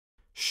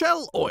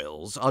Shell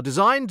oils are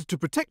designed to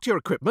protect your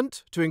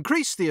equipment, to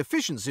increase the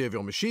efficiency of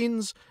your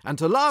machines, and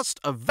to last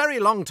a very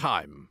long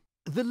time.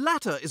 The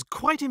latter is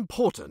quite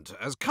important,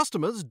 as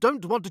customers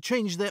don't want to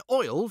change their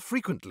oil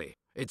frequently.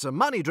 It's a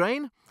money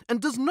drain and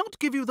does not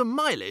give you the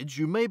mileage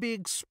you may be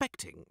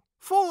expecting.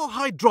 For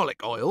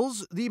hydraulic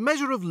oils, the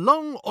measure of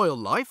long oil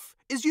life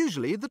is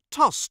usually the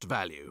TOST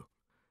value.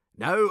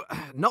 No,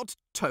 not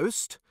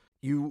toast.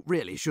 You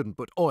really shouldn't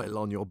put oil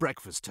on your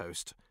breakfast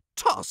toast.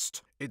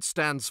 TOST. It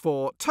stands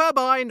for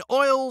Turbine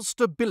Oil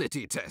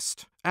Stability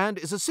Test and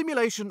is a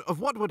simulation of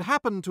what would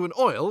happen to an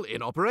oil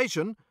in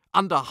operation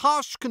under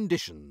harsh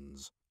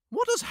conditions.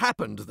 What has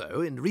happened,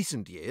 though, in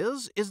recent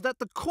years is that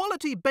the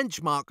quality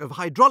benchmark of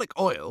hydraulic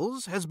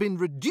oils has been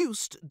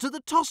reduced to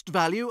the TOST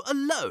value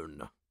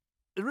alone.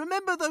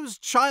 Remember those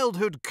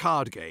childhood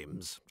card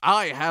games?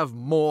 I have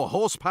more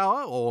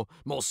horsepower or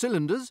more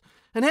cylinders,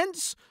 and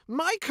hence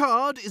my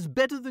card is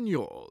better than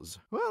yours.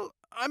 Well,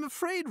 I'm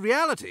afraid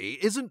reality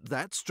isn't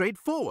that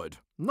straightforward,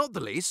 not the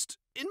least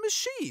in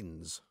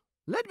machines.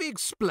 Let me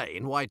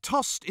explain why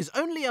TOST is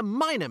only a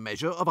minor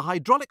measure of a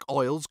hydraulic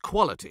oil's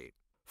quality.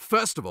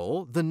 First of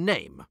all, the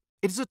name.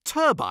 It is a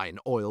turbine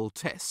oil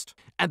test,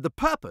 and the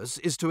purpose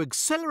is to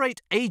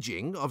accelerate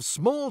aging of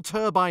small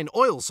turbine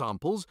oil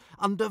samples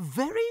under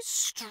very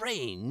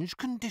strange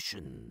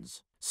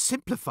conditions.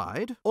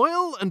 Simplified,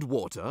 oil and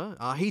water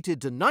are heated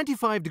to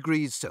 95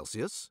 degrees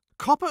Celsius,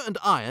 copper and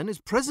iron is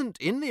present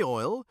in the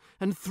oil,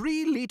 and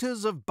 3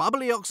 litres of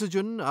bubbly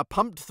oxygen are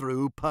pumped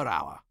through per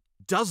hour.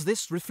 Does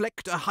this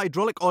reflect a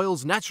hydraulic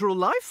oil's natural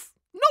life?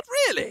 Not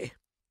really.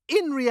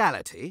 In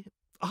reality,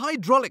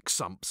 hydraulic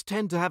sumps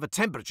tend to have a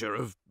temperature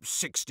of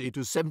 60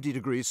 to 70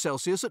 degrees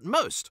Celsius at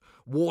most.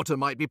 Water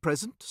might be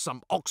present,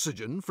 some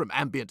oxygen from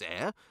ambient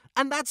air,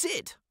 and that's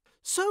it.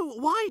 So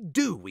why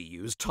do we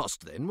use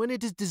TOST then when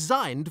it is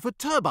designed for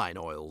turbine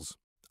oils?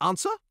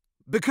 Answer?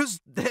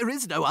 Because there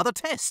is no other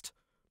test.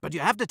 But you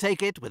have to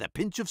take it with a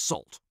pinch of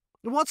salt.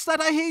 What's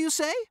that I hear you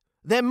say?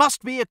 There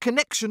must be a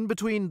connection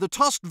between the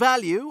TOST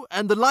value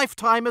and the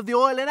lifetime of the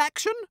oil in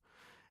action?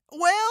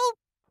 Well,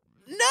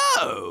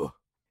 no!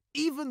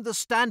 Even the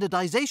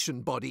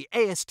standardization body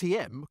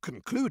ASTM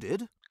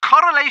concluded,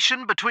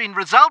 correlation between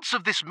results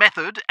of this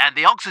method and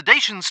the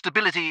oxidation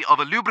stability of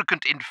a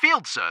lubricant in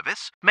field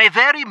service may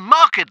vary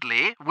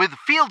markedly with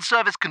field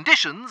service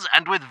conditions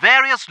and with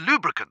various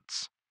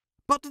lubricants.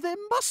 But there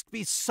must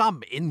be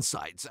some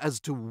insights as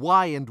to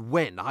why and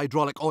when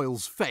hydraulic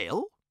oils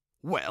fail.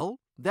 Well,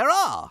 there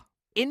are.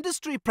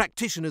 Industry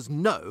practitioners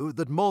know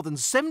that more than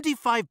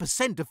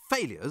 75% of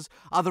failures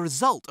are the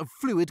result of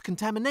fluid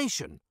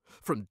contamination,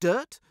 from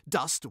dirt,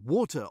 dust,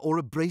 water or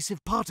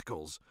abrasive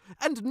particles,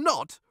 and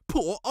not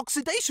poor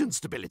oxidation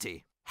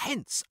stability.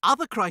 Hence,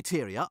 other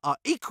criteria are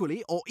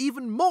equally or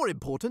even more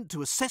important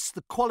to assess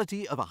the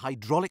quality of a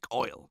hydraulic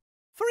oil.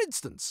 For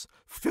instance,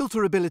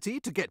 filterability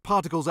to get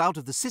particles out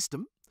of the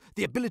system,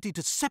 the ability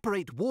to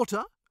separate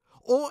water,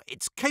 or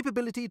its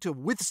capability to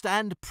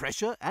withstand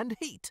pressure and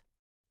heat.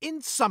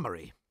 In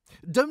summary,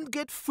 don't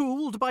get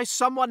fooled by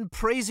someone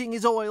praising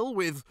his oil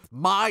with,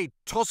 "My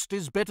TOST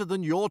is better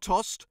than your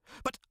TOST,"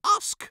 but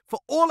ask for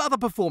all other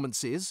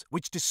performances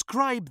which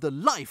describe the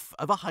life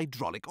of a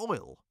hydraulic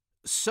oil.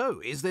 So,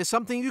 is there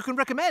something you can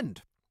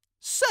recommend?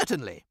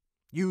 Certainly.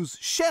 Use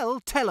Shell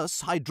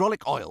Tellus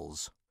hydraulic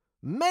oils.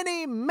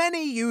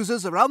 Many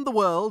users around the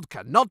world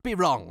cannot be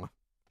wrong.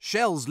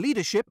 Shell's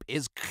leadership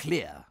is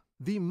clear.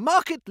 The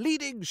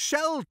market-leading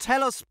Shell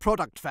Tellus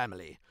product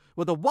family,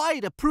 with a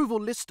wide approval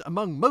list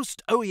among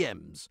most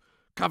OEMs,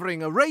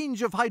 covering a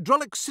range of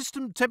hydraulic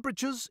system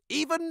temperatures,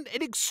 even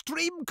in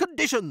extreme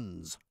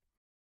conditions.